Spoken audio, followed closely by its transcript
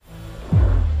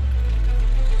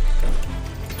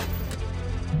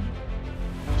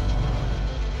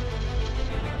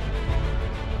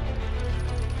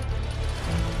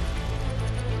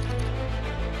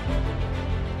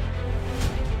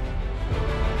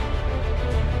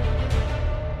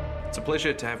a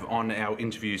pleasure to have on our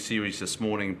interview series this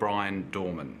morning Bryan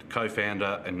Dorman,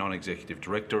 co-founder and non-executive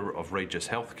director of Regis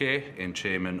Healthcare and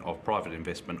chairman of private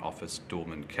investment office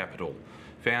Dorman Capital.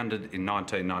 Founded in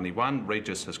 1991,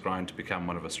 Regis has grown to become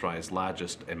one of Australia's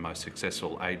largest and most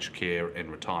successful aged care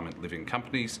and retirement living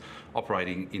companies,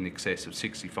 operating in excess of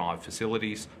 65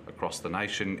 facilities across the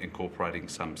nation, incorporating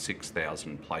some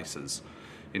 6,000 places.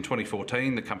 In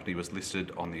 2014, the company was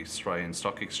listed on the Australian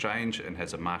Stock Exchange and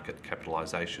has a market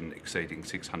capitalisation exceeding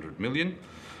 $600 million.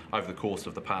 Over the course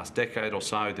of the past decade or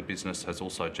so, the business has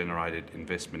also generated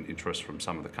investment interest from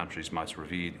some of the country's most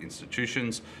revered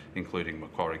institutions, including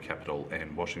Macquarie Capital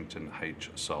and Washington H.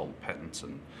 Soul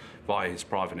Pattinson. Via his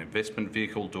private investment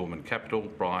vehicle, Dorman Capital,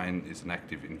 Bryan is an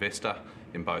active investor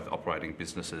in both operating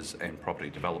businesses and property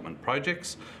development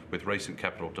projects, with recent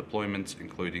capital deployments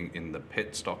including in the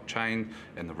pet stock chain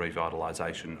and the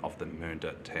revitalisation of the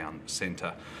Mernda Town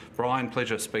Centre. Bryan,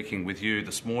 pleasure speaking with you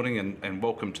this morning and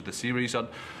welcome to the series. I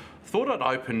thought I'd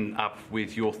open up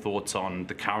with your thoughts on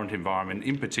the current environment.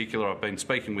 In particular, I've been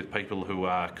speaking with people who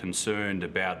are concerned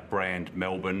about brand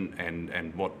Melbourne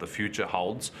and what the future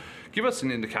holds. Give us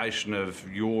an indication of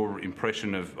your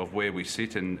impression of where we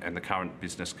sit and the current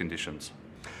business conditions.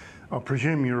 I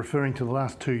presume you're referring to the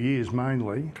last 2 years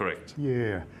mainly. Correct.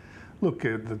 Yeah. Look,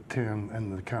 the town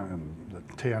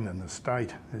and the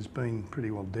state has been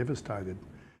pretty well devastated.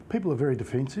 People are very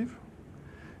defensive.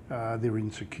 They're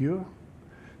insecure.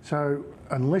 So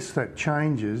unless that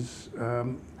changes,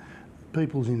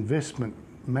 people's investment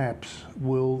maps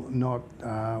will not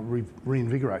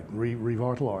reinvigorate,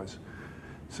 revitalise.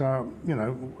 So, you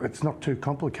know, it's not too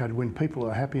complicated. When people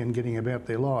are happy and getting about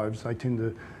their lives, they tend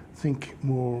to think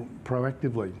more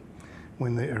proactively.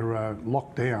 When they're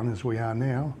locked down, as we are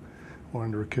now, or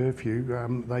under a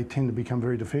curfew, they tend to become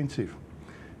very defensive.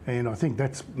 And I think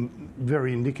that's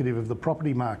very indicative of the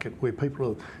property market, where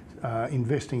people are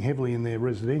investing heavily in their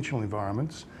residential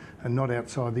environments and not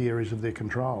outside the areas of their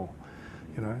control.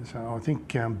 You know, so I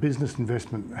think business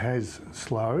investment has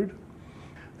slowed.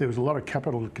 There was a lot of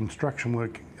capital construction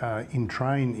work in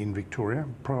train in Victoria,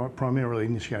 primarily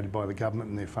initiated by the government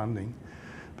and their funding.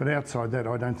 But outside that,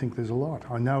 I don't think there's a lot.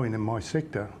 I know in my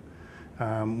sector,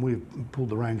 we've pulled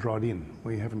the reins right in.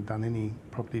 We haven't done any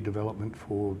property development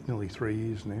for nearly 3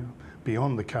 years now,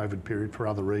 beyond the COVID period for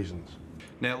other reasons.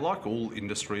 Now, like all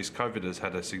industries, COVID has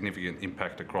had a significant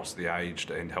impact across the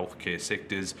aged and healthcare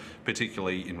sectors,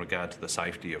 particularly in regard to the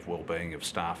safety of wellbeing of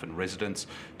staff and residents.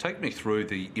 Take me through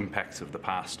the impacts of the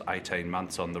past 18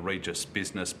 months on the Regis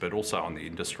business, but also on the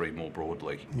industry more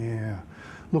broadly. Yeah.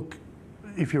 Look,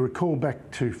 if you recall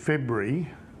back to February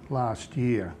last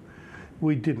year,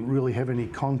 we didn't really have any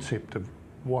concept of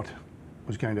what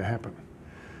was going to happen.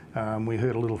 We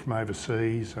heard a little from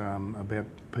overseas about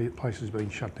places being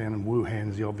shut down, and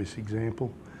Wuhan's the obvious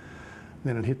example.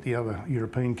 Then it hit the other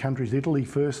European countries, Italy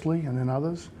firstly, and then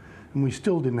others, and we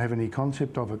still didn't have any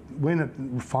concept of it. When it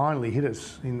finally hit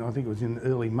us, I think it was in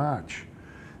early March,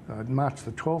 March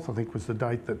the 12th, I think was the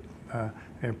date that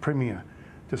our Premier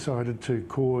decided to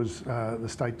cause the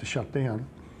state to shut down.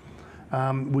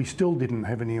 We still didn't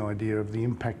have any idea of the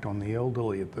impact on the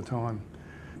elderly at the time.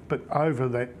 But over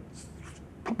that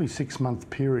probably 6-month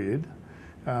period,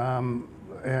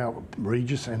 our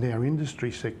Regis and our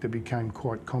industry sector became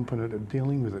quite competent at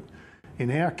dealing with it.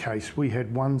 In our case, we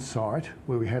had one site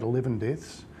where we had 11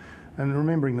 deaths, and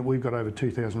remembering that we've got over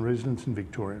 2,000 residents in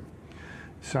Victoria.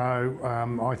 So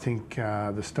I think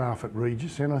the staff at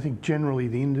Regis, and I think generally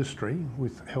the industry,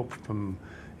 with help from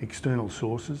external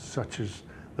sources such as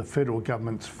the federal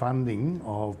government's funding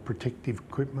of protective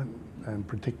equipment and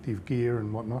protective gear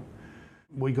and whatnot,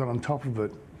 we got on top of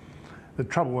it. The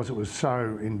trouble was it was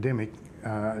so endemic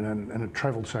and it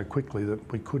travelled so quickly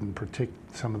that we couldn't protect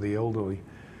some of the elderly.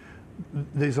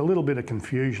 There's a little bit of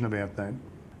confusion about that,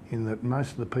 in that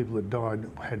most of the people that died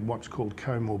had what's called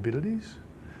comorbidities.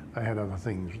 They had other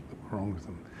things wrong with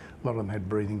them. A lot of them had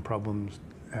breathing problems,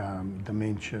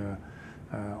 dementia,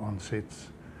 onsets,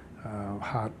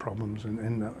 heart problems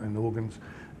and organs,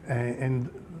 and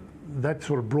that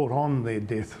sort of brought on their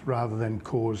death rather than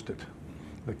caused it,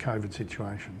 the COVID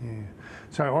situation. Yeah.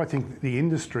 So I think the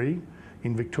industry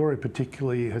in Victoria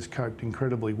particularly has coped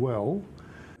incredibly well,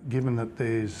 given that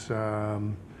there's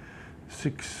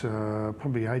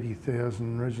probably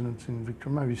 80,000 residents in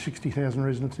Victoria, maybe 60,000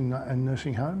 residents in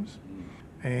nursing homes.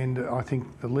 And I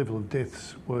think the level of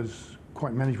deaths was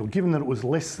quite manageable, given that it was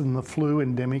less than the flu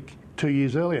endemic 2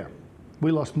 years earlier.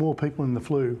 We lost more people in the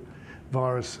flu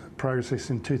virus process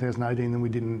in 2018 than we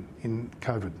did in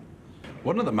COVID.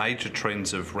 One of the major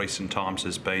trends of recent times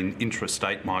has been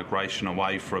intrastate migration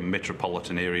away from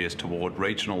metropolitan areas toward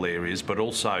regional areas, but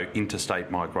also interstate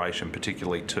migration,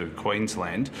 particularly to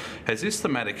Queensland. Has this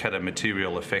thematic had a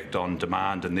material effect on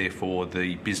demand and therefore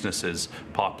the business's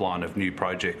pipeline of new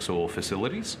projects or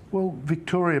facilities? Well,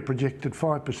 Victoria projected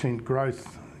 5%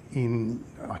 growth in,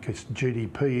 I guess,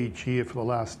 GDP each year for the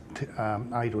last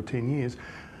 8 or 10 years.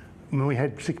 And we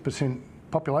had 6%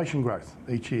 population growth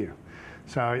each year.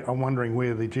 So I'm wondering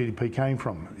where the GDP came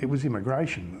from. It was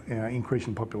immigration, increase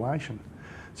in population.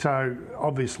 So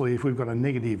obviously if we've got a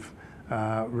negative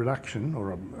reduction,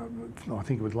 or I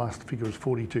think the last figure was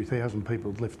 42,000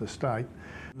 people had left the state,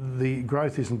 the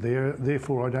growth isn't there,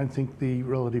 therefore I don't think the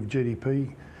relative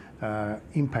GDP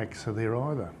impacts are there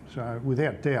either. So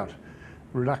without doubt,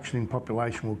 reduction in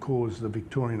population will cause the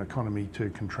Victorian economy to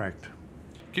contract.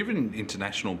 Given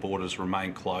international borders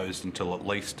remain closed until at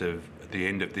least the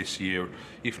end of this year,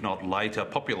 if not later,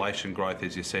 population growth,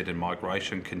 as you said, and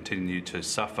migration continue to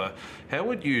suffer. How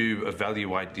would you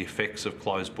evaluate the effects of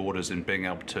closed borders in being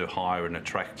able to hire and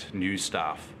attract new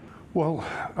staff? Well,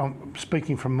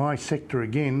 speaking from my sector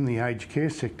again, the aged care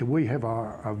sector, we have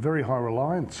a very high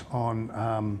reliance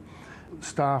on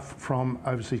staff from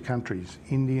overseas countries,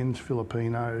 Indians,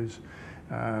 Filipinos.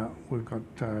 We've got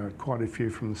quite a few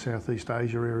from the Southeast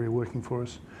Asia area working for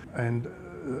us, and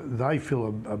they fill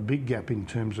a big gap in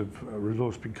terms of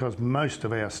resource, because most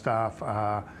of our staff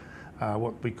are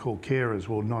what we call carers,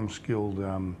 or non-skilled.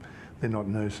 They're not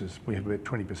nurses. We have about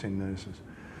 20% nurses.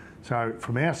 So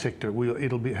from our sector,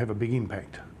 it'll have a big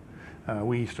impact.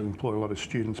 We used to employ a lot of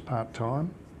students part-time,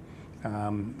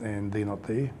 and they're not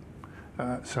there.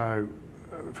 So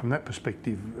from that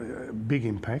perspective, big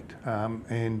impact,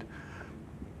 and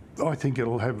I think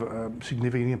it'll have a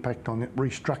significant impact on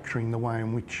restructuring the way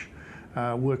in which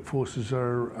workforces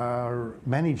are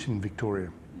managed in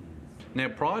Victoria. Now,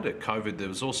 prior to COVID, there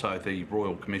was also the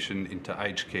Royal Commission into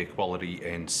Aged Care Quality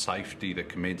and Safety that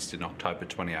commenced in October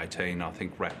 2018, I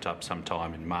think wrapped up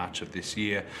sometime in March of this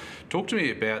year. Talk to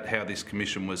me about how this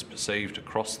commission was perceived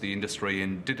across the industry,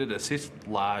 and did it assist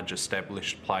large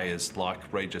established players like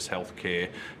Regis Healthcare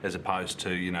as opposed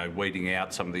to, weeding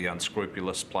out some of the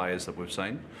unscrupulous players that we've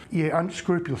seen? Yeah,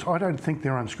 unscrupulous. I don't think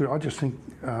they're unscrupulous. I just think,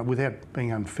 without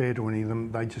being unfair to any of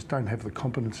them, they just don't have the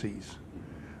competencies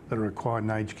that are required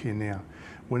in aged care now.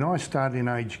 When I started in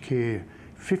aged care,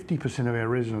 50% of our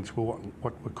residents were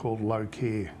what were called low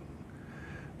care.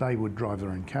 They would drive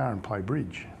their own car and play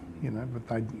bridge, but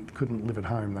they couldn't live at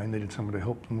home. They needed someone to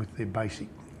help them with their basic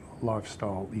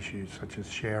lifestyle issues, such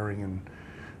as showering and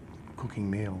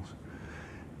cooking meals.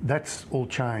 That's all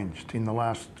changed in the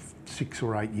last 6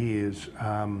 or 8 years,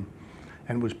 and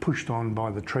was pushed on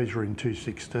by the Treasurer in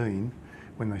 2016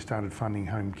 when they started funding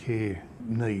home care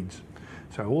needs.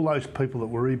 So all those people that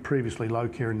were previously low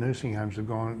care in nursing homes have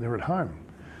gone, they're at home.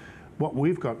 What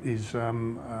we've got is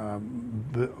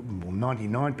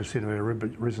 99% of our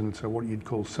residents are what you'd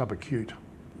call subacute.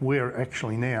 We're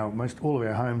actually now, all of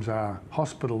our homes are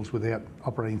hospitals without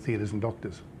operating theatres and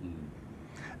doctors.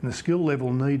 And the skill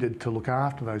level needed to look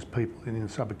after those people in a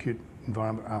subacute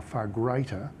environment are far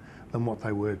greater than what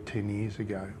they were 10 years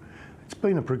ago. It's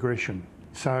been a progression.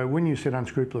 So when you said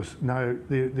unscrupulous, no,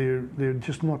 they're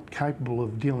just not capable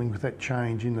of dealing with that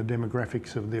change in the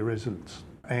demographics of their residents.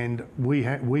 And we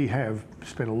have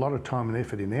spent a lot of time and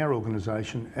effort in our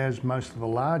organisation, as most of the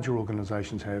larger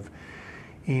organisations have,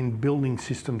 in building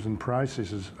systems and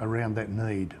processes around that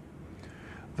need.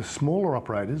 The smaller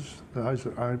operators, those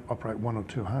that operate 1 or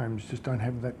 2 homes, just don't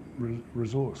have that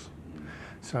resource.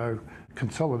 So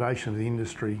consolidation of the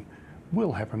industry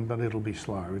will happen, but it'll be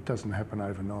slow. It doesn't happen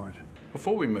overnight.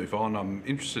 Before we move on, I'm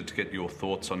interested to get your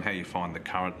thoughts on how you find the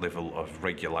current level of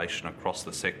regulation across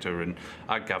the sector, and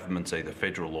are governments, either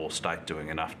federal or state, doing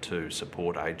enough to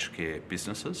support aged care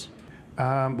businesses?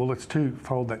 Well, it's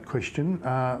twofold, that question.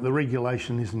 The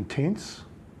regulation is intense.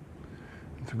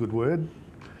 It's a good word.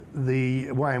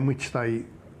 The way in which they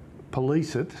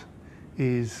police it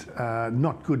is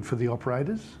not good for the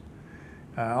operators.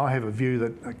 I have a view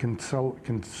that a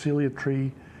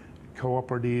conciliatory,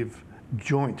 cooperative,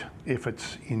 joint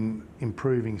efforts in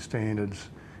improving standards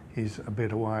is a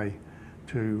better way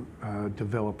to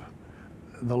develop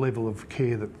the level of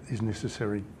care that is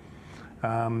necessary.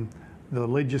 The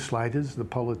legislators, the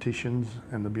politicians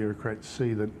and the bureaucrats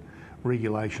see that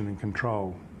regulation and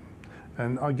control.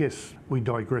 And I guess we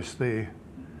digress there.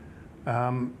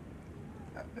 And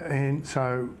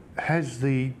so has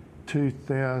the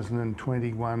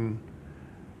 2021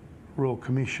 Royal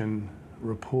Commission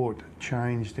report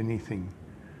changed anything?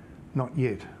 Not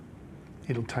yet.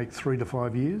 It'll take 3 to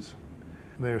 5 years.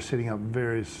 They're setting up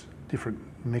various different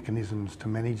mechanisms to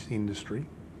manage the industry,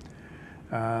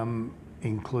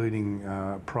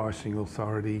 including pricing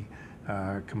authority,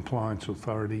 compliance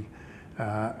authority,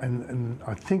 and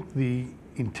I think the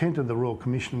intent of the Royal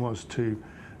Commission was to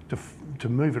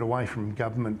move it away from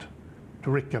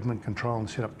direct government control and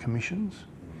set up commissions.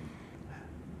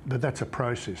 But that's a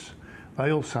process.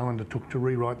 They also undertook to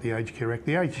rewrite the Aged Care Act.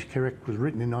 The Aged Care Act was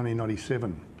written in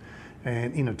 1997,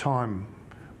 and in a time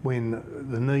when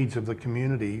the needs of the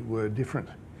community were different.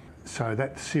 So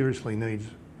that seriously needs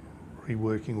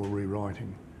reworking or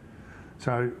rewriting.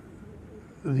 So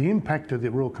the impact of the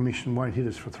Royal Commission won't hit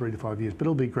us for 3 to 5 years, but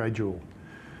it'll be gradual.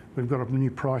 We've got a new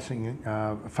pricing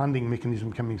funding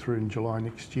mechanism coming through in July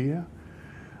next year,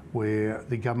 where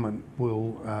the government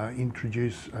will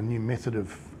introduce a new method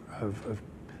of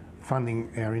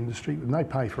funding our industry, and they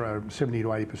pay for 70 to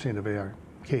 80% of our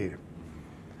care.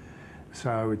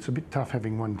 So it's a bit tough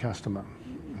having one customer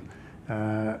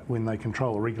when they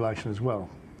control the regulation as well.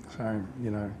 So,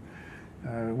 you know,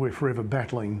 we're forever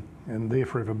battling, and they're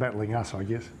forever battling us, I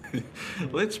guess.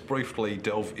 Let's briefly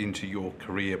delve into your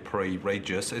career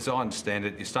pre-Regis. As I understand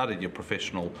it, you started your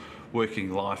professional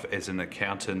working life as an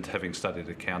accountant, having studied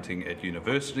accounting at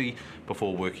university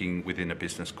before working within a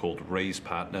business called Rees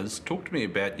Partners. Talk to me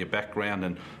about your background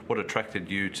and what attracted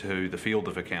you to the field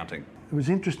of accounting. It was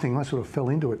interesting. I sort of fell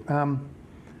into it.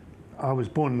 I was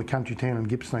born in the country town in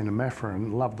Gippsland and Maffra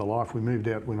and loved the life. We moved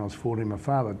out when I was 14. My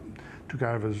father took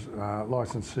over as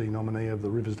licensee nominee of the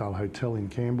Riversdale Hotel in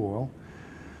Camberwell,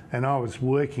 and I was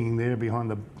working there behind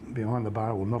the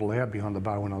bar, well, not allowed behind the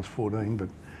bar when I was 14, but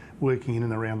working in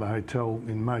and around the hotel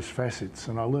in most facets,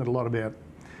 and I learned a lot about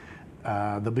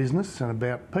the business and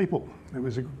about people. It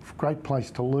was a great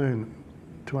place to learn,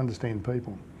 to understand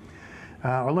people.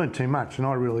 I learned too much, and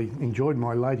I really enjoyed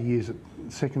my later years at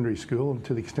secondary school,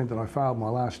 to the extent that I failed my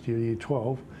last year, year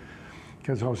 12,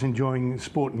 because I was enjoying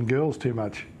sport and girls too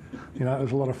much. You know, it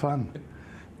was a lot of fun.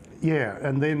 Yeah,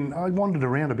 and then I wandered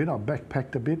around a bit. I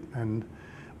backpacked a bit and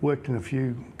worked in a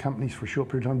few companies for a short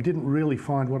period of time. Didn't really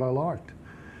find what I liked.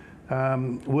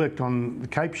 Worked on the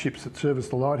Cape ships that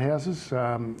serviced the lighthouses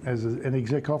as an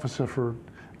exec officer for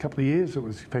a couple of years. It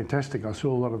was fantastic. I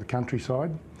saw a lot of the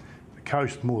countryside, the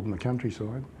coast more than the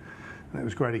countryside. And it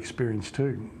was a great experience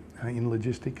too in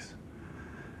logistics.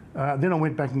 Then I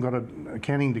went back and got an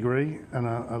accounting degree and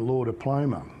a law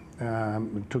diploma.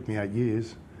 It took me 8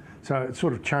 years. So it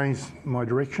sort of changed my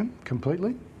direction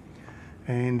completely.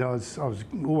 And I was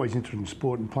always interested in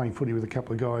sport and playing footy with a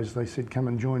couple of guys. They said, come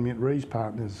and join me at Rees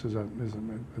Partners as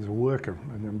a worker,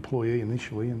 an employee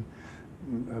initially, and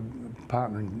a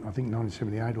partner in, I think,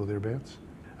 1978 or thereabouts.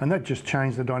 And that just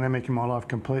changed the dynamic in my life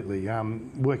completely.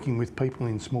 Working with people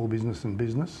in small business and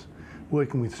business,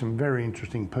 working with some very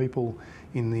interesting people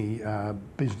in the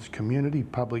business community,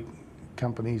 public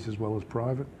companies as well as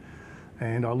private.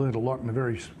 And I learned a lot in a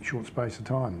very short space of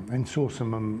time and saw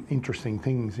some interesting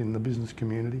things in the business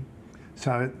community.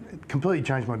 So it completely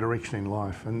changed my direction in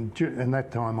life. And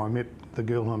that time I met the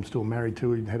girl who I'm still married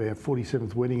to. We had our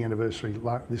 47th wedding anniversary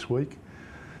this week.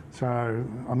 So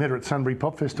I met her at Sunbury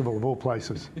Pop Festival of all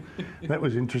places. That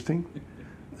was interesting.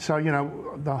 So, you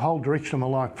know, the whole direction of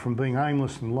my life, from being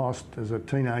aimless and lost as a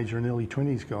teenager and early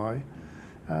 20s guy,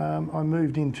 I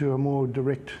moved into a more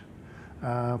direct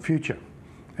future.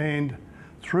 And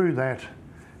through that,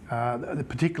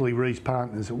 particularly Rees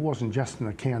Partners, it wasn't just an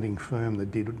accounting firm that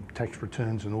did tax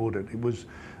returns and audit. It was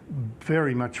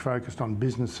very much focused on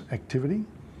business activity.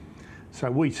 So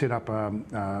we set up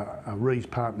a Rees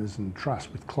Partners and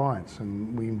Trust with clients,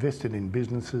 and we invested in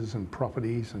businesses and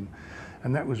properties,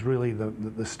 and that was really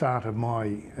the start of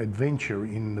my adventure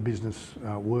in the business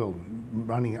world,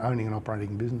 owning and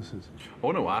operating businesses. I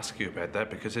want to ask you about that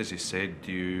because, as you said,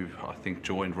 you, I think,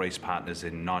 joined Rees Partners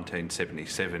in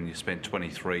 1977. You spent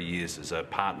 23 years as a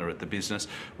partner at the business.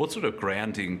 What sort of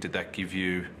grounding did that give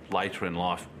you later in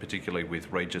life, particularly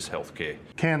with Regis Healthcare?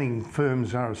 Accounting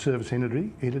firms are a service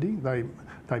entity.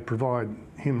 They provide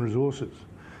human resources.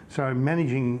 So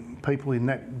managing people in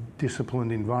that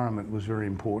disciplined environment was very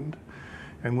important.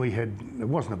 And it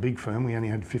wasn't a big firm, we only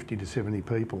had 50 to 70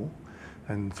 people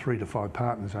and 3 to 5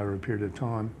 partners over a period of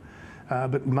time.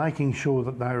 But making sure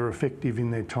that they were effective in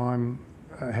their time,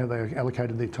 how they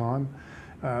allocated their time,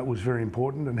 was very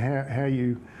important, and how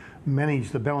you manage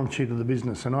the balance sheet of the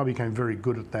business. And I became very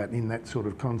good at that, in that sort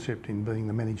of concept, in being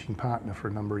the managing partner for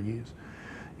a number of years,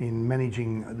 in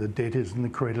managing the debtors and the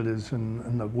creditors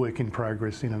and the work in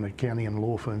progress in an accounting and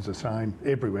law firm's the same,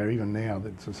 everywhere, even now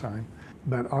it's the same.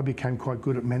 But I became quite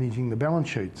good at managing the balance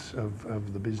sheets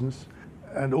of the business,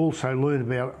 and also learned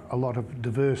about a lot of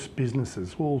diverse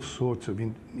businesses, all sorts of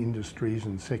industries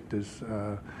and sectors,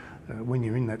 when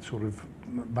you're in that sort of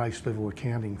base level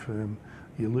accounting firm,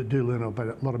 you do learn a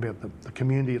lot about the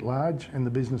community at large and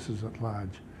the businesses at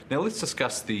large. Now let's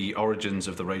discuss the origins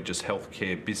of the Regis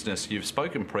Healthcare business. You've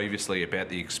spoken previously about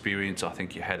the experience I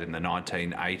think you had in the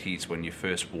 1980s when you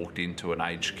first walked into an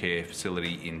aged care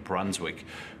facility in Brunswick.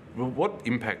 What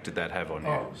impact did that have on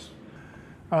you?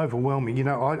 Overwhelming. You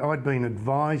know, I'd been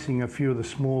advising a few of the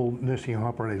small nursing home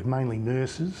operators, mainly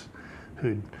nurses,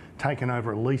 who'd taken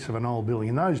over a lease of an old building.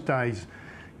 In those days,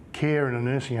 care in a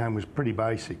nursing home was pretty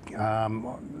basic.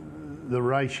 The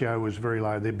ratio was very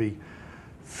low. There'd be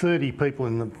 30 people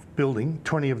in the building,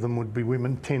 20 of them would be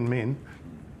women, 10 men,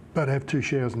 but have 2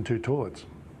 showers and 2 toilets.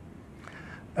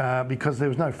 Because there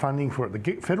was no funding for it.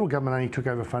 The federal government only took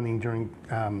over funding during,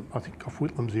 I think, off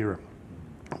Whitlam's era.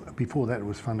 Before that, it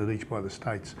was funded each by the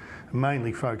states,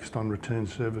 mainly focused on returned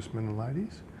servicemen and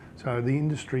ladies. So the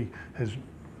industry has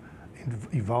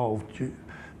evolved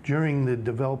during the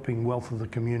developing wealth of the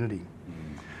community.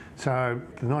 So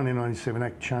the 1997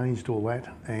 Act changed all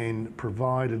that and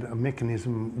provided a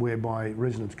mechanism whereby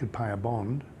residents could pay a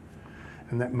bond,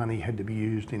 and that money had to be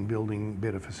used in building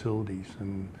better facilities,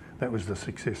 and that was the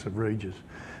success of Regis.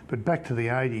 But back to the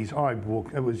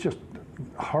 80s, it was just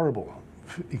a horrible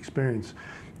experience.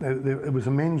 It was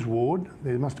a men's ward.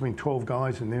 There must have been 12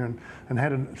 guys in there and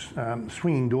had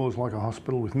swinging doors like a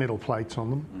hospital with metal plates on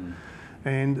them.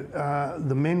 And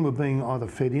the men were being either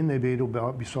fed in their bed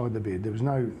or beside the bed. There was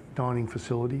no dining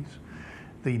facilities.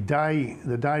 The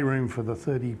day room for the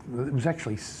 30, it was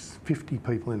actually 50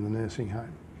 people in the nursing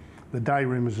home. The day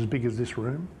room was as big as this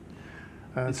room.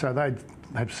 So they'd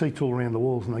have seats all around the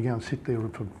walls and they go and sit there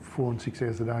for 4 and 6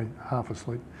 hours a day, half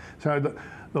asleep. So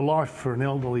the life for an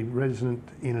elderly resident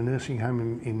in a nursing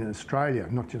home in Australia,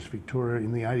 not just Victoria,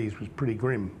 in the 80s was pretty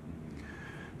grim.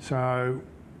 So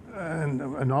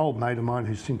an old mate of mine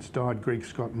who's since died, Greg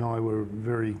Scott, and I were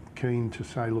very keen to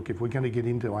say, look, if we're going to get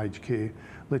into aged care,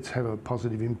 let's have a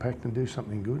positive impact and do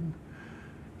something good.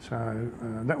 So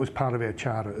that was part of our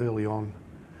charter early on.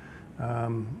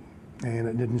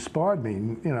 And it inspired me,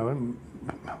 you know.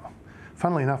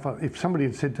 Funnily enough, if somebody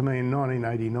had said to me in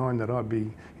 1989 that I'd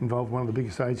be involved in one of the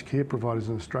biggest aged care providers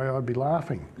in Australia, I'd be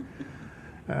laughing.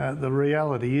 The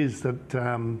reality is that,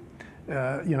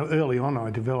 you know, early on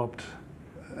I developed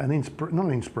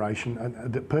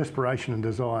the perspiration and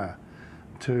desire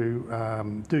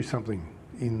to do something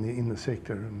in the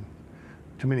sector, and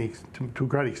to a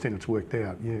great extent it's worked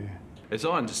out, yeah. As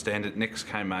I understand it, next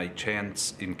came a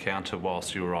chance encounter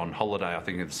whilst you were on holiday, I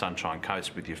think in the Sunshine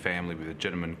Coast with your family, with a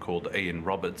gentleman called Ian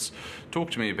Roberts. Talk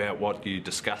to me about what you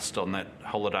discussed on that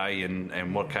holiday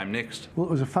and what came next. Well, it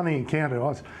was a funny encounter.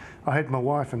 I had my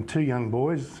wife and 2 young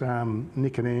boys,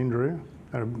 Nick and Andrew.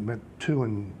 They were about 2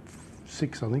 and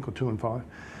 6, I think, or 2 and 5.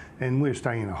 And we were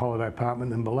staying in a holiday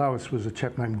apartment, and below us was a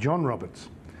chap named John Roberts.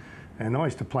 And I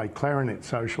used to play clarinet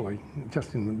socially,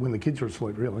 just when the kids were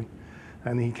asleep, really.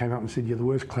 And he came up and said, "You're the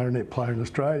worst clarinet player in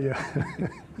Australia."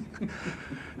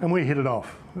 And we hit it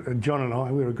off. John and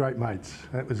I, we were great mates.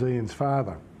 That was Ian's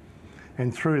father.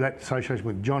 And through that association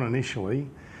with John initially,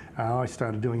 I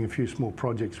started doing a few small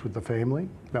projects with the family.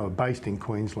 They were based in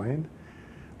Queensland.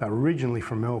 They were originally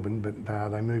from Melbourne,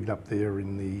 but they moved up there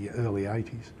in the early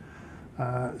 80s.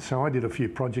 So I did a few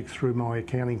projects through my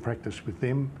accounting practice with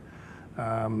them,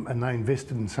 and they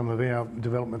invested in some of our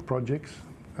development projects.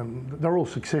 They're all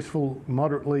successful,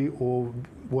 moderately or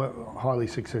highly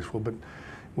successful, but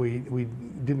we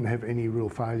didn't have any real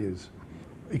failures,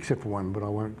 except for one, but I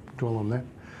won't dwell on that.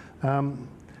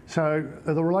 So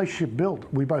the relationship built.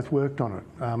 We both worked on it.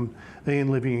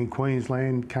 Ian, living in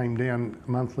Queensland, came down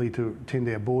monthly to attend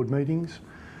our board meetings,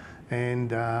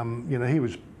 and you know, he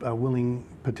was a willing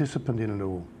participant in it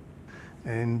all.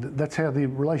 And that's how the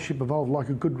relationship evolved. Like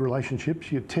a good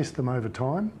relationships, you test them over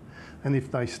time. And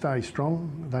if they stay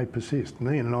strong, they persist.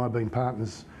 And Ian and I have been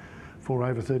partners for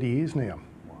over 30 years now.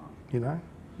 Wow. You know,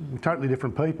 we're totally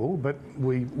different people, but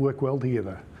we work well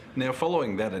together. Now,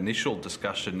 following that initial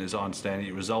discussion, as I understand it,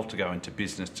 you resolved to go into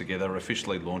business together,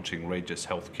 officially launching Regis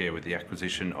Healthcare with the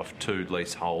acquisition of 2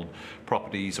 leasehold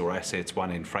properties or assets,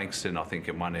 one in Frankston, I think,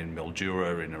 and one in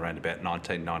Mildura in around about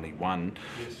 1991.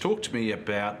 Yes. Talk to me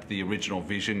about the original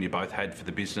vision you both had for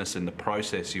the business and the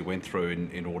process you went through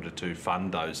in order to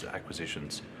fund those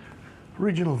acquisitions.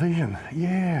 Original vision,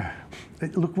 yeah.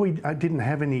 Look, I didn't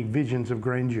have any visions of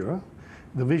grandeur.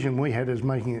 The vision we had is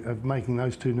making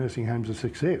those 2 nursing homes a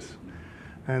success.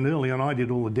 And early on I did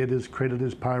all the debtors,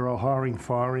 creditors, payroll, hiring,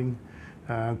 firing,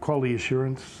 quality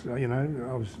assurance. You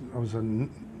know, I was an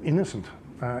innocent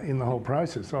in the whole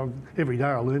process. Every day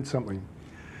I learned something.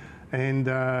 And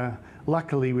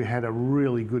luckily we had a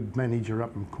really good manager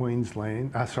up in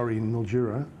Queensland, in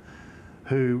Mildura,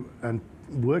 who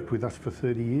worked with us for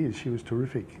 30 years. She was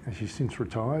terrific, and she's since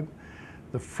retired.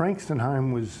 The Frankston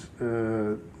home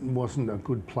wasn't a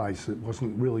good place. It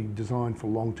wasn't really designed for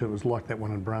long term. It was like that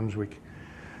one in Brunswick.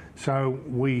 So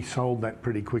we sold that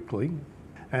pretty quickly,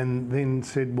 and then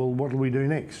said, well, what do we do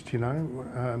next, you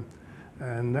know?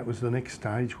 And that was the next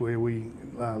stage where we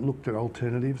looked at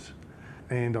alternatives.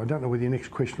 And I don't know whether your next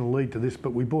question will lead to this,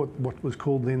 but we bought what was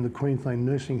called then the Queensland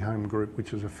Nursing Home Group,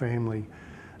 which was a family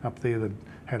up there that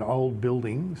had old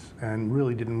buildings and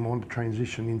really didn't want to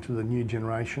transition into the new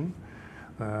generation.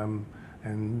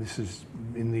 And this is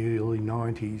in the early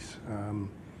 90s,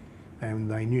 and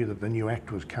they knew that the new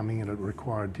Act was coming and it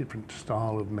required a different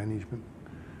style of management.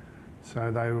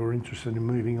 So they were interested in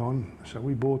moving on, so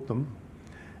we bought them.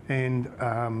 And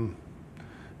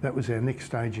that was our next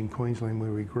stage in Queensland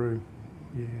where we grew,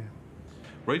 yeah.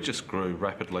 Regis grew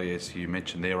rapidly, as you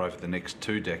mentioned there, over the next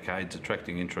 2 decades,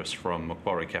 attracting interest from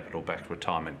Macquarie Capital-backed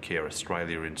Retirement Care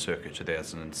Australia in circa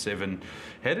 2007.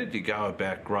 How did you go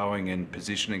about growing and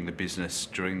positioning the business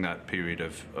during that period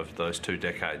of those 2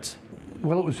 decades?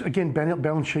 Well, it was, again,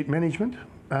 balance sheet management.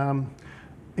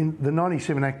 In the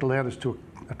 97 Act allowed us to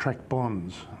attract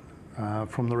bonds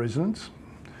from the residents.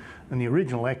 And the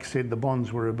original Act said the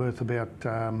bonds were worth about,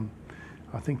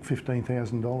 I think,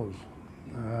 $15,000.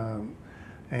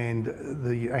 And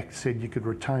the Act said you could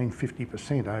retain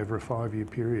 50% over a 5-year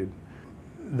period.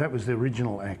 That was the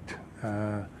original Act.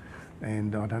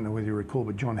 And I don't know whether you recall,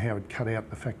 but John Howard cut out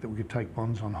the fact that we could take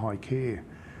bonds on high care.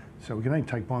 So we could only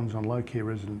take bonds on low care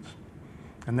residents.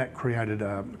 And that created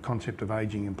a concept of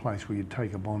ageing in place where you'd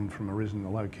take a bond from a resident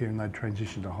of low care and they'd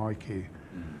transition to high care.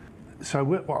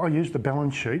 So I used the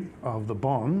balance sheet of the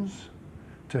bonds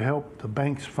to help the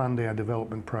banks fund our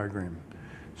development program.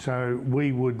 So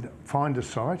we would find a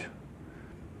site,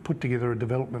 put together a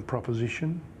development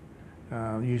proposition,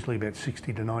 usually about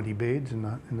 60 to 90 beds in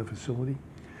the facility,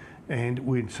 and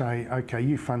we'd say, okay,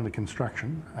 you fund the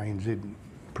construction, ANZ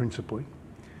principally,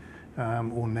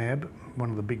 or NAB, one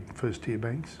of the big first-tier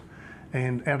banks,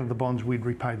 and out of the bonds we'd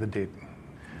repay the debt.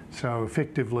 So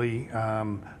effectively,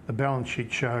 the balance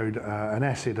sheet showed an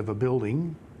asset of a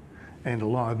building and a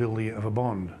liability of a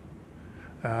bond.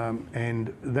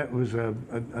 And that was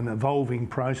an evolving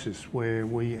process where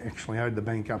we actually owed the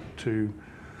bank up to,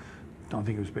 I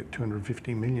think it was about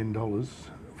 $250 million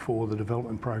for the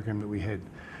development program that we had.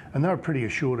 And they were pretty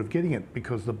assured of getting it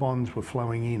because the bonds were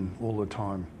flowing in all the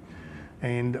time.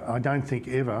 And I don't think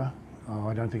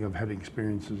I've had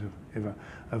experiences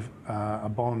of a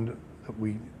bond that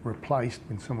we replaced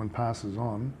when someone passes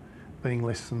on being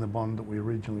less than the bond that we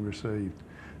originally received.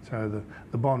 So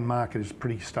the bond market is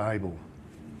pretty stable.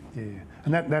 Yeah,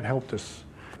 and that helped us.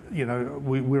 You know,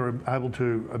 we were able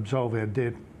to absolve our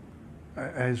debt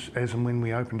as and when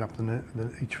we opened up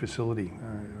each facility.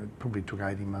 It probably took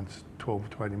 12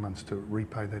 to 18 months to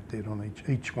repay that debt on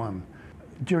each one.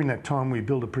 During that time, we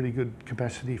built a pretty good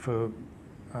capacity for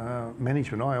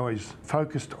management. I always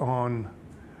focused on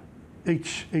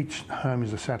each home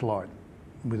is a satellite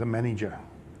with a manager,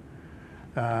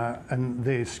 and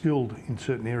they're skilled in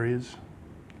certain areas,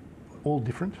 all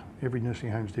different. Every nursing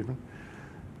home is different.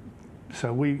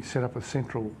 So we set up a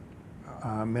central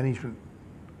management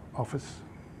office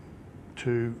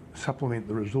to supplement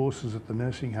the resources at the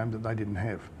nursing home that they didn't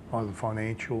have, either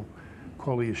financial,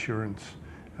 quality assurance,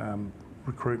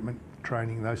 recruitment,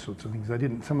 training, those sorts of things.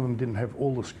 Some of them didn't have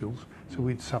all the skills, so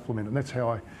we'd supplement it. And that's how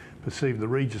I perceived the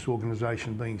Regis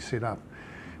organisation being set up,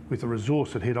 with a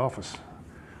resource at head office.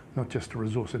 Not just a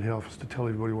resource at head office to tell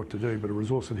everybody what to do, but a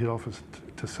resource at head office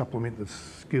to supplement the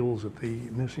skills at the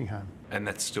nursing home. And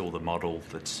that's still the model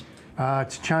that's...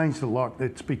 It's changed a lot.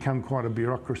 It's become quite a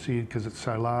bureaucracy because it's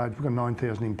so large. We've got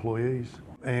 9,000 employees.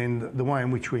 And the way in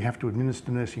which we have to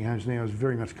administer nursing homes now is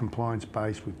very much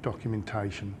compliance-based with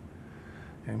documentation.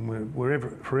 And we're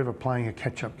forever playing a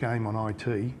catch-up game on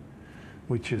IT,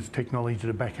 which is technology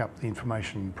to back up the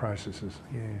information processes,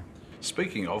 yeah.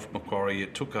 Speaking of Macquarie,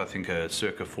 it took, I think, a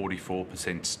circa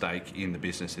 44% stake in the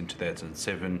business in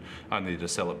 2007, only to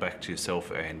sell it back to yourself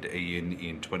and Ian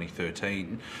in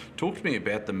 2013. Talk to me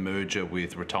about the merger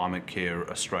with Retirement Care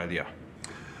Australia.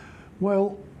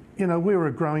 Well, you know, we were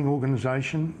a growing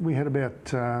organisation. We had about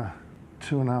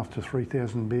 2,500 to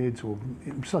 3,000 beds, or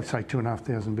let's say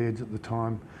 2,500 beds at the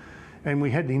time, and we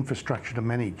had the infrastructure to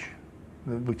manage,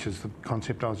 which is the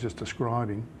concept I was just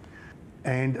describing,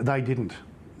 and they didn't.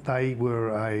 They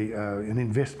were an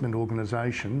investment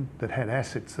organisation that had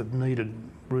assets that needed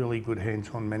really good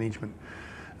hands-on management.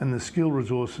 And the skill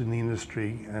resource in the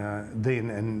industry then,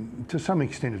 and to some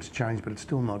extent it's changed, but it's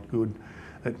still not good,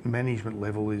 at management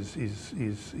level it's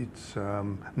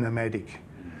nomadic.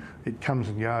 It comes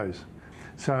and goes.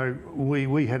 So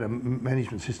we had a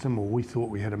management system, or we thought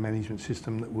we had a management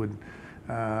system that would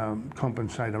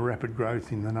compensate a rapid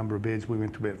growth in the number of beds. We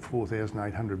went to about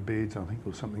 4,800 beds, I think,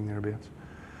 or something thereabouts.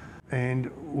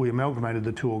 And we amalgamated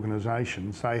the two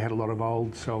organisations. They had a lot of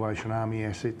old Salvation Army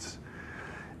assets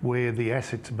where the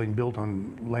assets had been built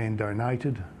on land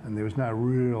donated and there was no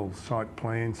real site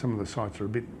plan. Some of the sites are a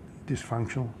bit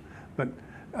dysfunctional. But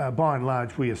by and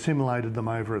large, we assimilated them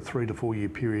over a 3 to 4 year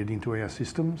period into our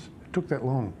systems. It took that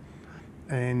long.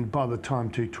 And by the time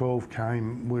 212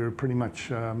 came, we were pretty much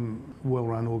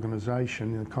well-run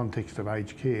organisation in the context of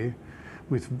aged care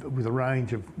with a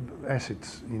range of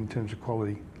assets in terms of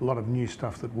quality. A lot of new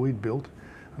stuff that we'd built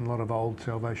and a lot of old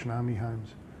Salvation Army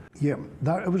homes. Yeah,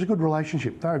 it was a good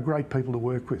relationship. They were great people to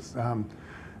work with.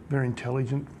 Very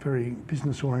intelligent, very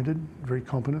business-oriented, very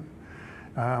competent.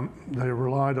 They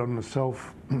relied on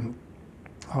myself.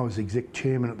 I was exec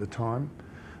chairman at the time,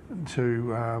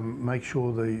 to make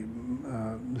sure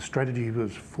the strategy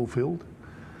was fulfilled.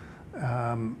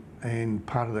 And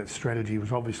part of that strategy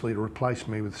was obviously to replace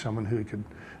me with someone who could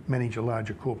manage a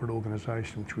larger corporate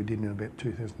organisation, which we did in about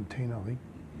 2010, I think.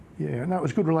 Yeah, no, it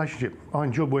was a good relationship. I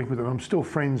enjoyed working with them. I'm still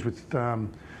friends with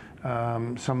some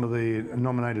of the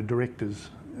nominated directors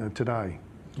today.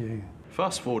 Yeah.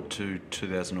 Fast forward to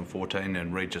 2014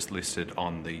 and Regis listed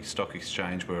on the stock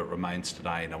exchange where it remains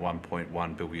today in a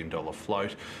 $1.1 billion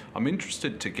float. I'm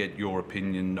interested to get your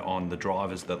opinion on the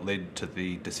drivers that led to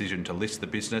the decision to list the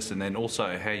business, and then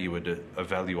also how you would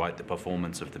evaluate the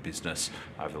performance of the business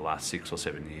over the last 6 or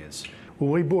 7 years.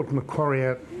 Well, we bought Macquarie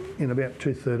out in about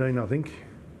 2013, I think.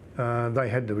 They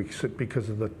had to exit because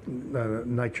of the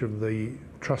nature of the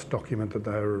trust document that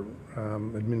they were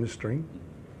administering.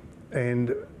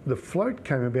 And the float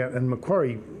came about, and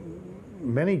Macquarie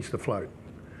managed the float.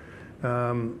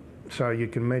 So you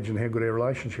can imagine how good our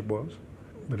relationship was.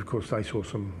 But of course, they saw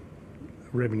some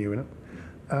revenue in it.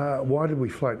 Why did we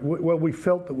float? Well, we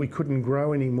felt that we couldn't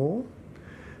grow anymore.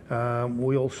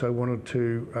 We also wanted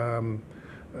to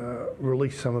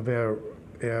release some of our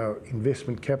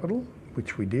investment capital,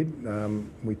 which we did.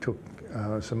 We took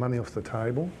some money off the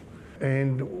table.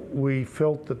 And we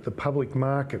felt that the public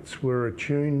markets were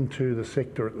attuned to the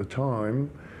sector at the time,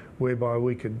 whereby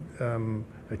we could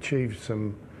achieve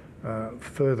some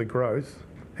further growth.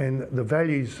 And the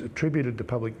values attributed to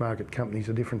public market companies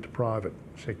are different to private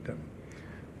sector.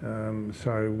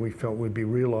 So we felt we'd be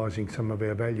realising some of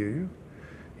our value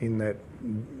in that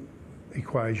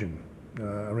equation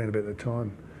around about the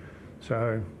time.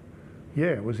 So yeah,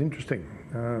 it was interesting,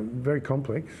 very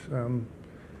complex.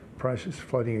 Process,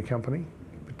 floating a company,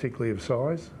 particularly of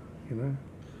size, you know.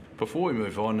 Before we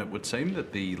move on, it would seem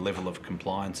that the level of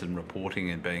compliance and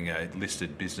reporting and being a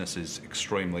listed business is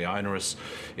extremely onerous.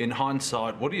 In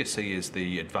hindsight, what do you see as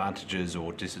the advantages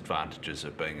or disadvantages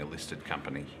of being a listed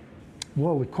company?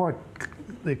 Well,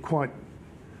 they're quite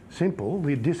simple.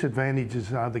 The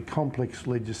disadvantages are the complex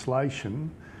legislation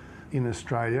in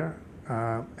Australia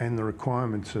and the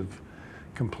requirements of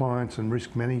compliance and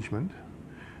risk management.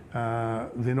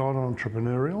 They're not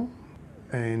entrepreneurial,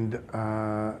 and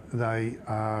they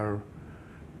are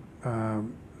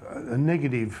a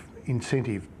negative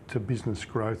incentive to business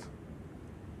growth.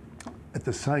 At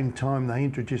the same time, they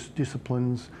introduce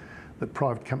disciplines that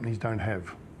private companies don't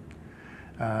have.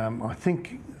 I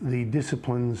think the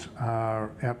disciplines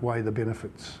outweigh the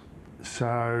benefits.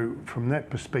 So from that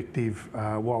perspective,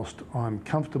 whilst I'm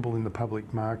comfortable in the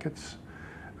public markets,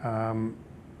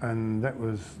 and that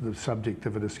was the subject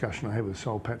of a discussion I had with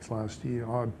Sol Pats last year,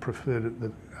 I preferred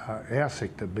that our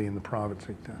sector be in the private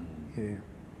sector. Yeah.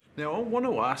 Now, I want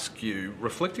to ask you,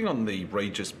 reflecting on the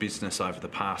Regis business over the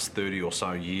past 30 or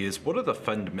so years, what are the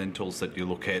fundamentals that you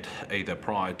look at either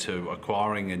prior to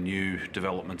acquiring a new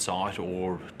development site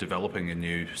or developing a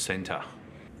new centre?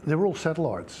 They're all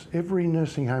satellites. Every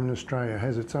nursing home in Australia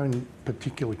has its own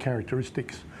particular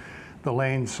characteristics. The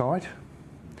land site,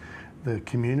 the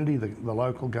community, the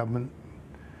local government,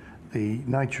 the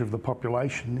nature of the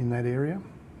population in that area,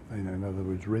 in other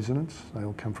words, residents, they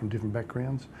all come from different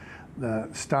backgrounds. The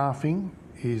staffing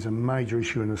is a major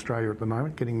issue in Australia at the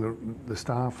moment, getting the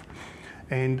staff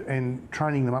and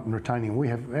training them up and retaining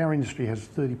them. Our industry has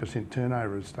 30%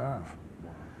 turnover of staff.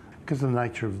 Because of the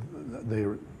nature of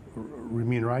their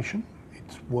remuneration,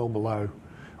 it's well below.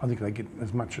 I think they get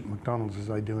as much at McDonald's as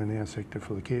they do in our sector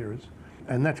for the carers.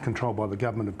 And that's controlled by the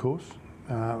government, of course,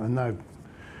 and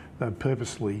they've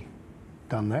purposely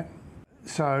done that.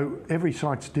 So every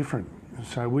site's different.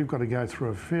 So we've got to go through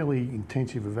a fairly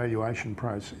intensive evaluation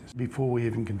process before we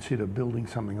even consider building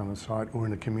something on a site or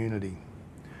in a community.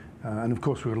 And of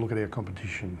course, we've got to look at our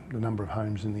competition, the number of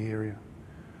homes in the area.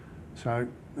 So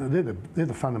they're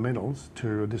the fundamentals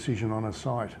to a decision on a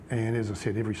site. And as I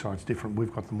said, every site's different.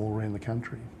 We've got them all around the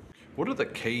country. What are the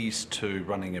keys to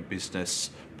running a business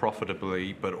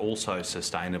profitably but also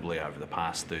sustainably over the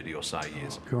past 30 or so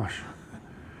years? Oh, gosh,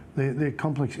 they're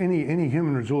complex. Any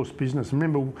human resource business,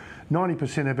 remember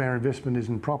 90% of our investment is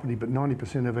in property, but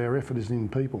 90% of our effort is in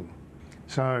people.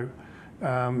 So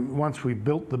once we've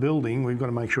built the building, we've got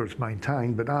to make sure it's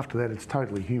maintained, but after that it's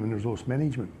totally human resource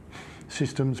management.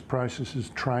 Systems, processes,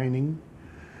 training,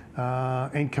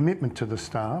 and commitment to the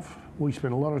staff. We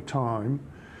spend a lot of time.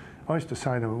 I used to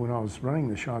say to them when I was running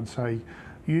the show, I'd say,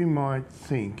 you might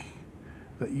think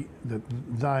that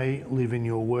they live in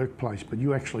your workplace, but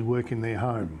you actually work in their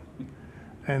home.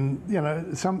 And, you know,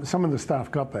 some of the staff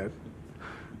got that.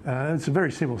 It's a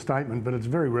very simple statement, but it's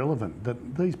very relevant,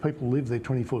 that these people live there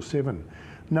 24/7.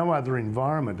 No other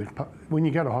environment. When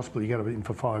you go to hospital, you go in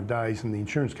for 5 days, and the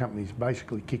insurance companies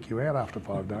basically kick you out after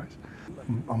 5 days.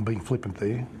 I'm being flippant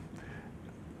there.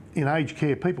 In aged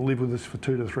care, people live with us for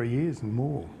 2 to 3 years and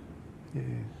more. Yeah.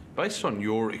 Based on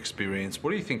your experience,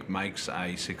 what do you think makes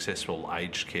a successful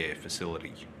aged care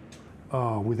facility?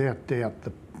 Oh, without doubt,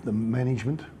 the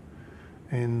management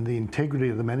and the integrity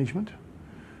of the management,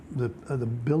 the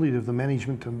ability of the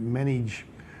management to manage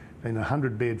in a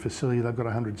 100-bed facility. They've got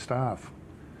 100 staff,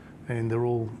 and they're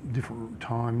all different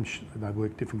times. They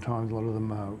work different times. A lot of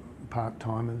them are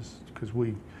part-timers, because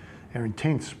our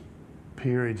intense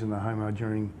periods in the home are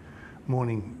during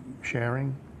morning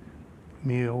showering,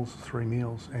 meals, 3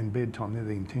 meals, and bedtime. They're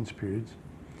the intense periods.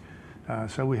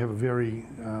 So we have a very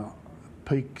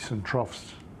peaks and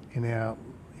troughs in our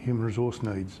human resource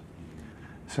needs.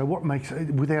 So what makes,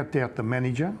 without doubt, the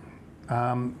manager,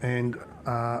 and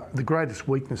the greatest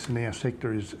weakness in our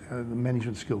sector is the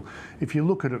management skill. If you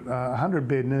look at it, a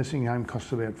 100-bed nursing home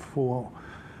costs about $40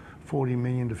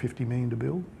 million to $50 million to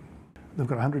build. They've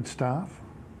got 100 staff,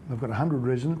 they've got 100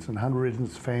 residents and 100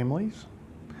 residents' families.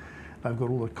 They've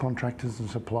got all the contractors and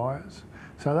suppliers.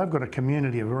 So they've got a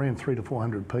community of around 300 to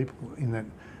 400 people in that,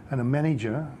 and a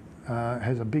manager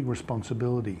has a big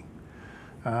responsibility.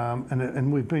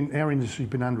 And our industry's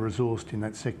been under-resourced in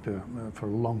that sector for a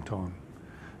long time.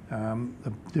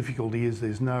 The difficulty is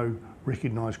there's no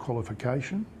recognised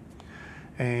qualification,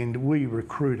 and we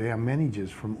recruit our managers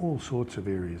from all sorts of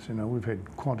areas. You know, we've had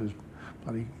Qantas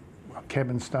bloody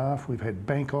cabin staff, we've had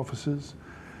bank officers,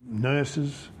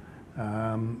 nurses,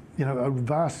 you know, a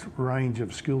vast range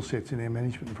of skill sets in our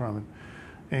management environment.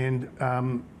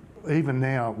 And even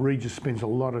now, Regis spends a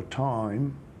lot of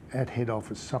time at head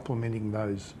office supplementing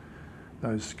those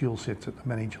skill sets at the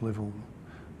manager level.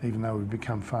 Even though we've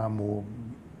become far more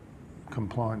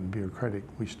compliant and bureaucratic,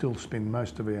 we still spend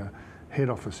most of our head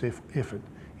office effort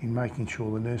in making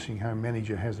sure the nursing home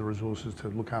manager has the resources to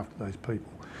look after those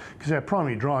people. Because our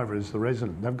primary driver is the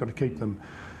resident. They've got to keep them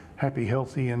happy,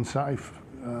 healthy and safe,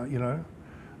 you know,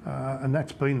 and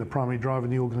that's been the primary driver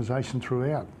in the organisation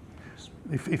throughout.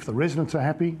 If the residents are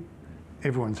happy,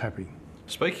 everyone's happy.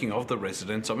 Speaking of the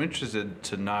residents, I'm interested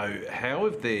to know, how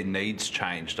have their needs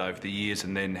changed over the years,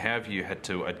 and then how have you had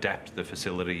to adapt the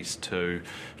facilities to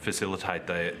facilitate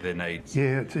their needs?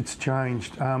 Yeah, it's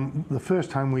changed. The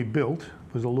first home we built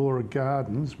was Allura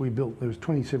Gardens. There was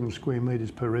 27 square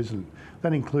metres per resident.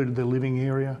 That included the living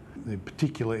area, the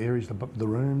particular areas, the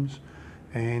rooms,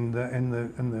 and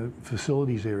the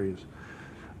facilities areas.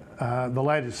 The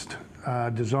latest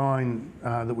design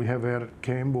that we have out at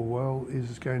Camberwell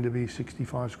is going to be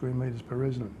 65 square metres per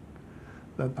resident.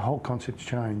 The whole concept's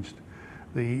changed.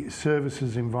 The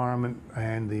services environment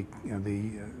and the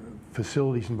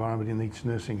facilities environment in each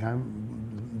nursing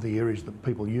home, the areas that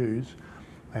people use,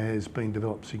 has been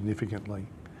developed significantly.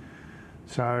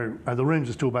 So the rooms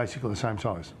are still basically the same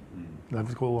size.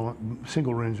 They've got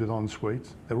single rooms with en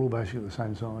suites. They're all basically the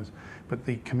same size, but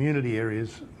the community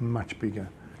area's much bigger.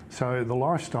 So the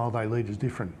lifestyle they lead is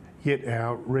different, yet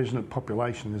our resident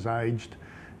population is aged,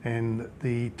 and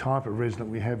the type of resident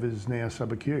we have is now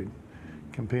subacute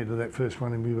compared to that first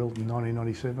one we built in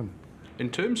 1997. In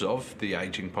terms of the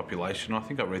ageing population, I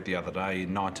think I read the other day,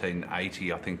 in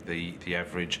 1980, I think the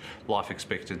average life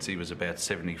expectancy was about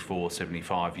 74,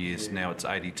 75 years. Yeah. Now it's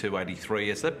 82, 83.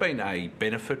 Has that been a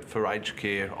benefit for aged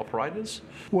care operators?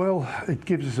 Well, it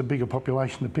gives us a bigger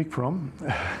population to pick from.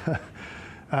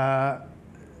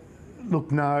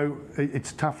 Look, no,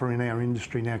 it's tougher in our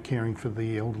industry now caring for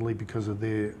the elderly because of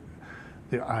their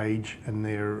age and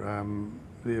their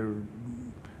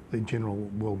general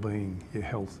well-being, their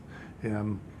health.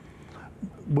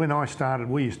 When I started,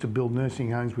 we used to build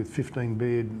nursing homes with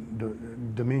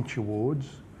 15-bed dementia wards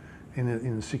in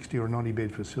a 60 or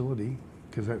 90-bed facility,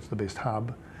 because that's the best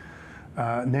hub.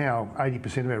 Now,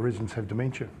 80% of our residents have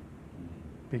dementia.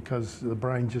 because the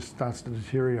brain just starts to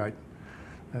deteriorate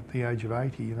at the age of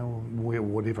 80, you know, or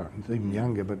whatever, it's even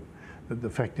younger. But the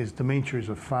fact is, dementia is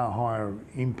a far higher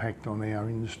impact on our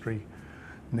industry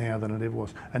now than it ever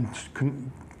was. And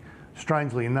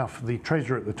strangely enough, the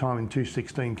Treasurer at the time in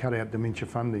 2016 cut out dementia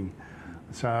funding.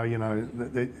 So, you know,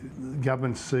 the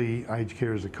governments see aged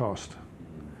care as a cost.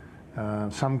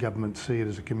 Some governments see it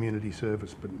as a community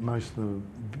service, but most of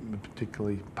them,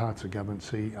 particularly parts of government,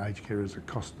 see aged care as a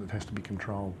cost that has to be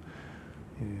controlled.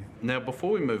 Yeah. Now,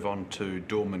 before we move on to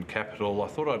Dorman Capital, I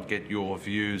thought I'd get your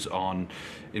views on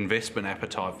investment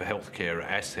appetite for healthcare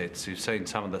assets. You've seen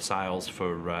some of the sales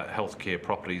for healthcare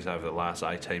properties over the last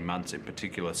 18 months in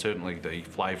particular, certainly the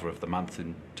flavour of the month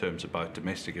in terms of both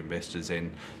domestic investors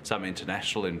and some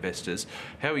international investors.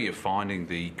 How are you finding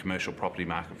the commercial property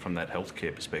market from that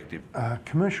healthcare perspective?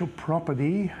 Commercial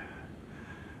property,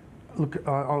 look,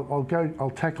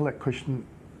 I'll tackle that question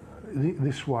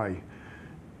this way.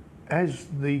 As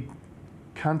the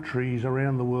countries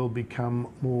around the world become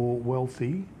more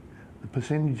wealthy, the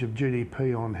percentage of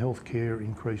GDP on healthcare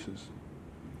increases.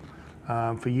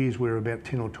 For years we were about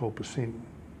 10 or 12%.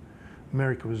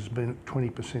 America has been at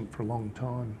 20% for a long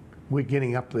time. We're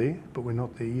getting up there, but we're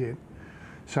not there yet.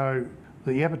 So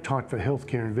the appetite for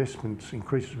healthcare investments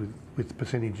increases with the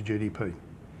percentage of GDP.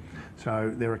 So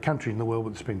there are countries in the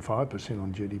world that spend 5%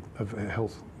 on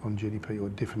GDP or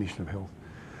definition of health.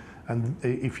 And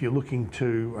if you're looking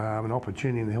to an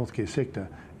opportunity in the healthcare sector,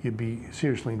 you'd be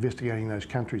seriously investigating those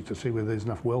countries to see whether there's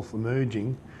enough wealth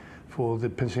emerging for the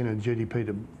percent of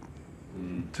GDP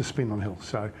to spend on health.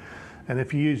 So, and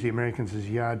if you use the Americans as a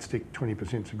yardstick,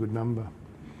 20% is a good number.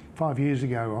 5 years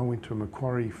ago, I went to a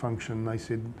Macquarie function. They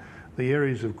said the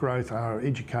areas of growth are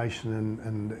education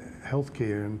and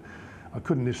healthcare, and I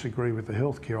couldn't disagree with the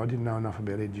healthcare. I didn't know enough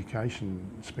about education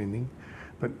spending.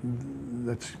 But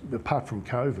that's, apart from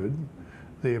COVID,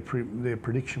 their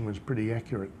prediction was pretty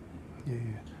accurate. Yeah.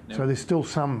 Now, so there's still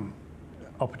some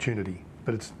opportunity,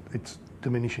 but it's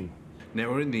diminishing. Now,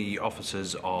 we're in the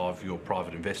offices of your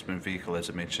private investment vehicle,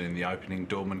 as I mentioned in the opening,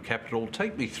 Dorman Capital.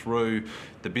 Take me through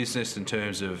the business in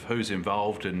terms of who's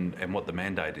involved and what the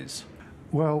mandate is.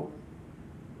 Well,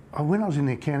 when I was in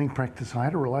the accounting practice, I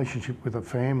had a relationship with a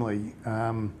family.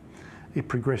 It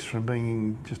progressed from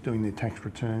being just doing their tax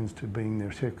returns to being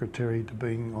their secretary to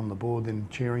being on the board, then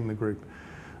chairing the group.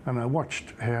 And I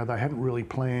watched how they hadn't really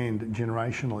planned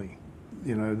generationally.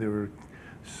 You know, there were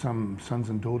some sons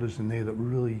and daughters in there that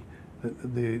really,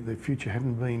 their future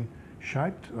hadn't been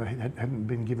shaped, hadn't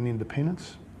been given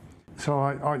independence. So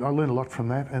I learned a lot from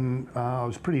that, and I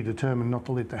was pretty determined not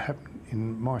to let that happen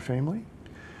in my family.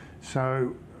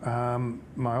 So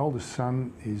my oldest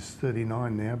son is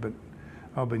 39 now, but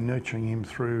I've been nurturing him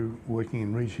through working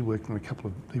in Reach. He worked in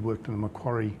the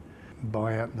Macquarie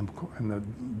buyout and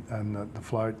the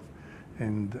float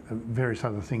and various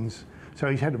other things. So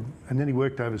he's had, and then he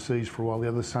worked overseas for a while. The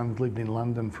other son lived in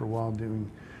London for a while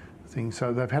doing things.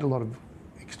 So they've had a lot of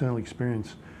external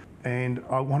experience, and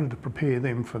I wanted to prepare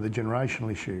them for the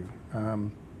generational issue.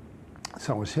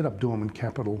 So I set up Dorman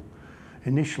Capital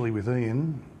initially with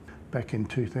Ian back in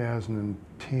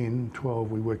 2010,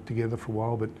 12. We worked together for a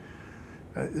while, but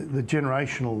the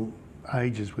generational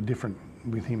ages were different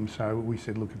with him, so we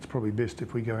said, look, it's probably best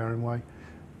if we go our own way,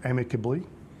 amicably.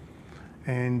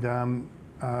 And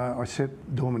I set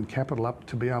Dorman Capital up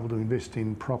to be able to invest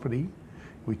in property,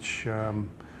 which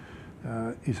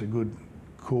is a good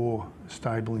core,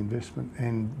 stable investment,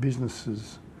 and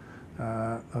businesses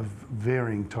of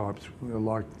varying types.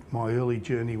 Like my early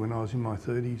journey when I was in my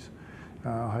 30s,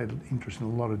 I had interest in a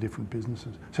lot of different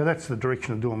businesses. So that's the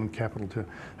direction of Dorman Capital, to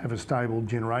have a stable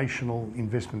generational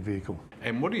investment vehicle.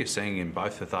 And what are you seeing in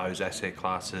both of those asset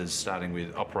classes, starting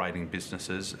with operating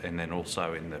businesses and then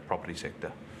also in the property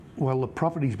sector? Well, the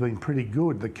property's been pretty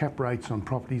good. The cap rates on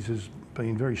properties has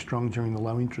been very strong during the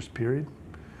low interest period.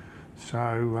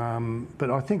 So,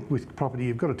 but I think with property,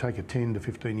 you've got to take a 10 to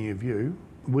 15 year view.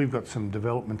 We've got some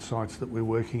development sites that we're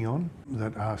working on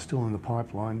that are still in the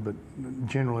pipeline, but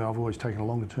generally I've always taken a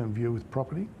longer term view with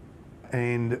property,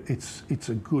 and it's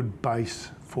a good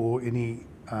base for any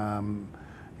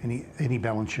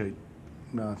balance sheet.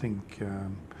 I think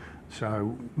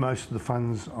so. Most of the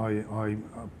funds I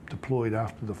deployed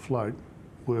after the float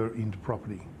were into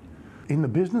property. In the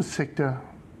business sector,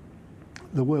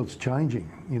 the world's changing.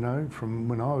 You know, from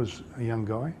when I was a young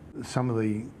guy, some of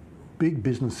the big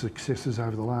business successes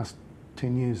over the last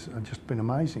 10 years have just been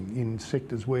amazing in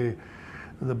sectors where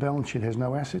the balance sheet has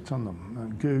no assets on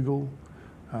them. Google,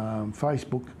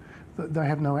 Facebook, they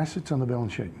have no assets on the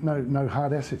balance sheet. No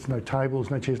hard assets, no tables,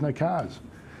 no chairs, no cars.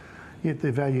 Yet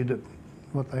they're valued at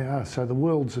what they are. So the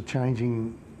world's a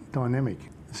changing dynamic.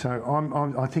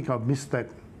 So I think I've missed that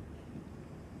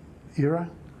era.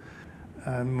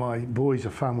 And my boys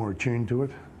are far more attuned to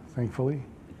it, thankfully.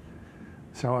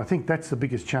 So I think that's the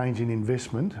biggest change in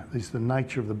investment, is the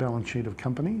nature of the balance sheet of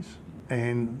companies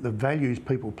and the values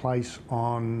people place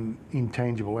on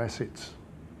intangible assets,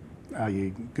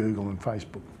 i.e. Google and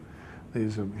Facebook.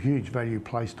 There's a huge value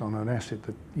placed on an asset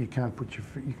that you can't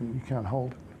you can't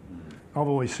hold it. I've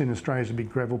always seen Australia as a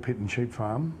big gravel pit and sheep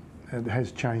farm. It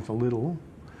has changed a little.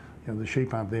 You know, the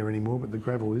sheep aren't there anymore, but the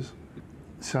gravel is.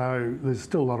 So there's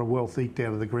still a lot of wealth eked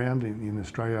out of the ground in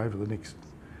Australia over the next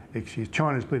X years.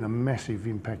 China's been a massive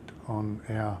impact on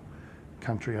our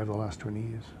country over the last 20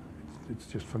 years. It's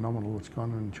just phenomenal what's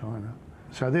gone on in China.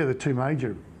 So they're the two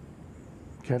major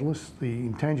catalysts, the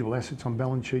intangible assets on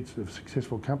balance sheets of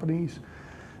successful companies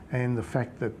and the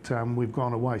fact that we've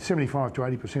gone away. 75 to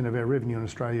 80% of our revenue in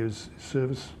Australia is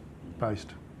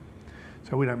service-based.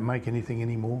 So we don't make anything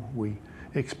anymore. We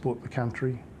export the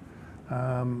country.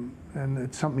 And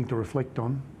it's something to reflect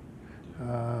on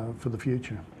for the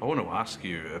future. I want to ask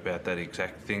you about that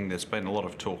exact thing. There's been a lot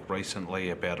of talk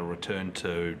recently about a return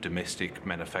to domestic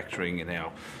manufacturing and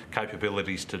our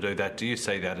capabilities to do that. Do you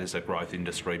see that as a growth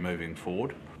industry moving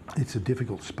forward? It's a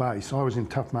difficult space. I was in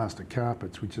Toughmaster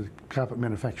Carpets, which is a carpet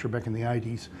manufacturer back in the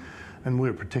 80s, and we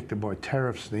were protected by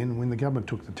tariffs then. When the government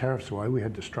took the tariffs away, we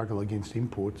had to struggle against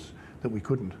imports that we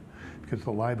couldn't because of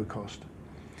the labour cost.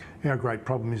 Our great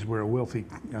problem is we're a wealthy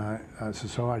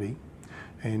society,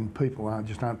 and people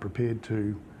just aren't prepared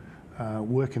to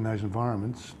work in those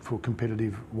environments for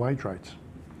competitive wage rates.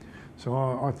 So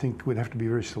I think we'd have to be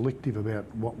very selective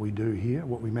about what we do here,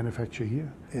 what we manufacture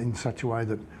here, in such a way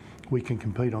that we can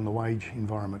compete on the wage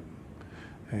environment.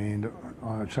 And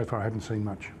so far I haven't seen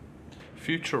much.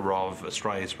 Future of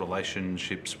Australia's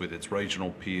relationships with its regional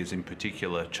peers, in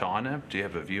particular China, do you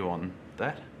have a view on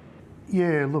that?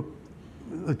 Yeah, look,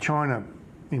 the China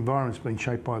environment's been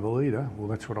shaped by the leader. Well,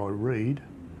 that's what I read.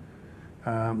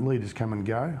 Leaders come and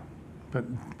go, but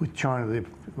with China,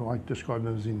 I describe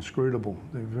them as inscrutable.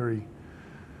 They're very,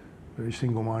 very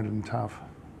single-minded and tough.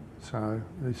 So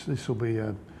this will be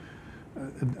a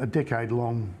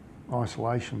decade-long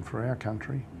isolation for our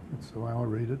country. That's the way I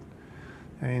read it.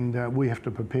 And we have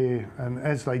to prepare, and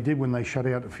as they did when they shut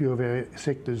out a few of our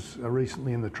sectors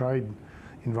recently in the trade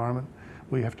environment,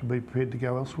 we have to be prepared to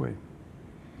go elsewhere.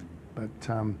 But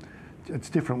it's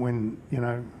different when,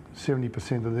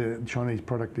 70% of the Chinese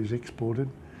product is exported.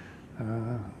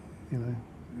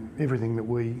 Everything that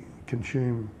we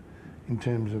consume in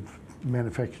terms of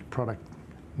manufactured product,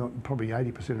 probably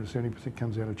 80% or 70%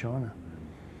 comes out of China.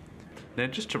 Now,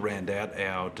 just to round out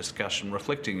our discussion,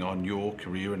 reflecting on your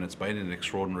career, and it's been an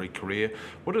extraordinary career,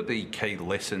 what are the key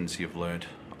lessons you've learnt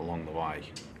along the way?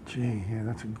 Gee, yeah,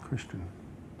 that's a good question.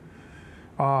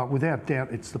 Without doubt,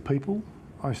 it's the people.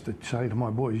 I used to say to my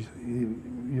boys,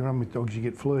 you run with dogs, you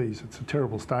get fleas. It's a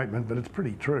terrible statement, but it's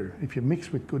pretty true. If you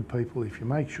mix with good people, if you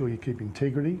make sure you keep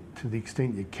integrity to the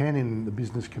extent you can in the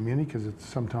business community, because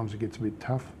sometimes it gets a bit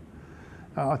tough,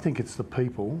 I think it's the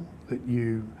people that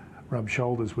you rub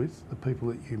shoulders with, the people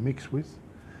that you mix with,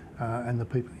 and the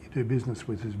people that you do business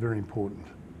with is very important.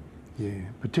 Yeah,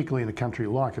 particularly in a country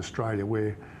like Australia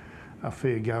where a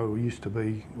fair go used to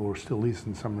be, or still is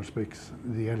in some respects,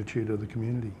 the attitude of the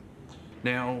community.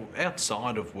 Now,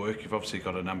 outside of work, you've obviously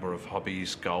got a number of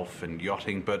hobbies, golf and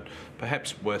yachting, but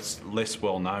perhaps less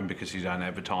well known because you don't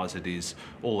advertise it is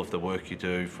all of the work you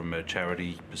do from a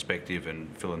charity perspective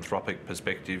and philanthropic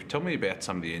perspective. Tell me about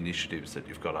some of the initiatives that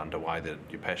you've got underway that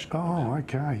you're passionate about. Oh,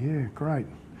 okay, yeah, great.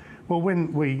 Well,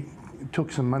 when we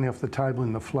took some money off the table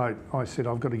in the float, I said,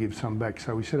 I've got to give some back.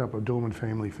 So we set up a Dorman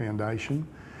Family Foundation.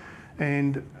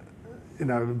 And,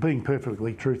 being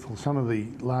perfectly truthful, some of the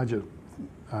larger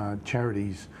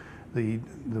charities, the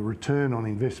return on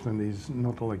investment is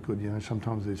not all that good.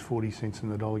 Sometimes there's 40 cents in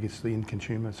the dollar gets to the end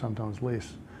consumer, sometimes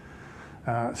less.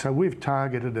 So we've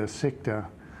targeted a sector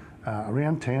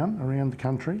around town, around the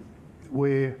country,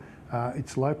 where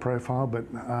it's low profile, but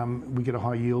we get a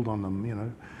high yield on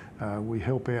them. We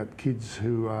help out kids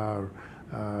who are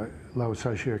lower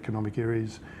socioeconomic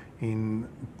areas in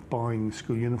buying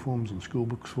school uniforms and school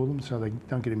books for them so they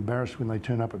don't get embarrassed when they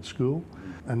turn up at school.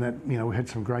 And that, we had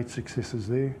some great successes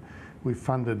there. We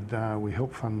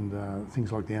helped fund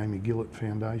things like the Amy Gillett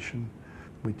Foundation,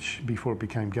 which before it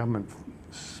became government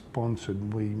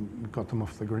sponsored, we got them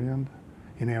off the ground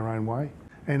in our own way.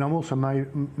 And I'm also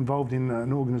involved in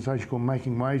an organisation called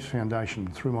Making Waves Foundation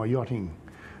through my yachting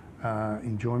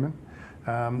enjoyment.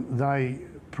 They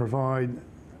provide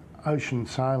ocean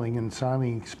sailing and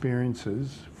sailing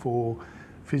experiences for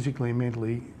physically and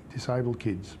mentally disabled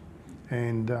kids.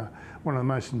 And one of the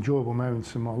most enjoyable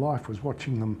moments in my life was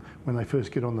watching them when they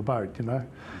first get on the boat, you know,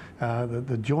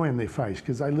 the joy in their face,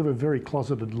 because they live a very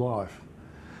closeted life.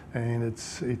 And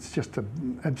it's just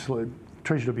an absolute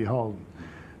treasure to behold.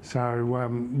 So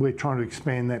we're trying to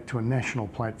expand that to a national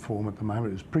platform at the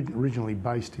moment. It was originally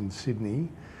based in Sydney,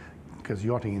 because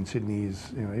yachting in Sydney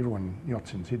is, you know, everyone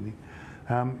yachts in Sydney.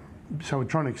 So we're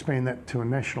trying to expand that to a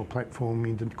national platform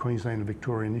into Queensland and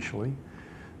Victoria initially,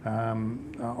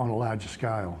 on a larger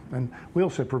scale. And we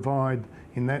also provide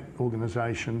in that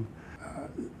organisation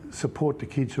support to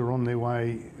kids who are on their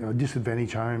way,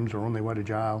 disadvantaged homes or on their way to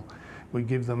jail. We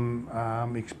give them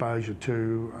exposure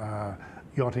to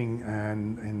yachting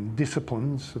and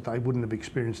disciplines that they wouldn't have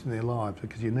experienced in their lives,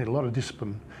 because you need a lot of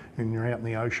discipline when you're out in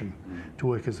the ocean to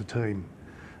work as a team,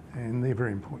 and they're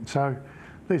very important. So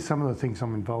there's some of the things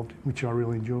I'm involved in, which I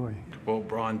really enjoy. Well,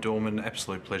 Bryan Dorman,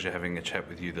 absolute pleasure having a chat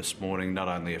with you this morning. Not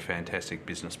only a fantastic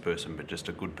business person, but just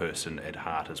a good person at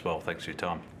heart as well. Thanks for your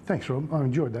time. Thanks, Rob. I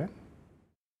enjoyed that.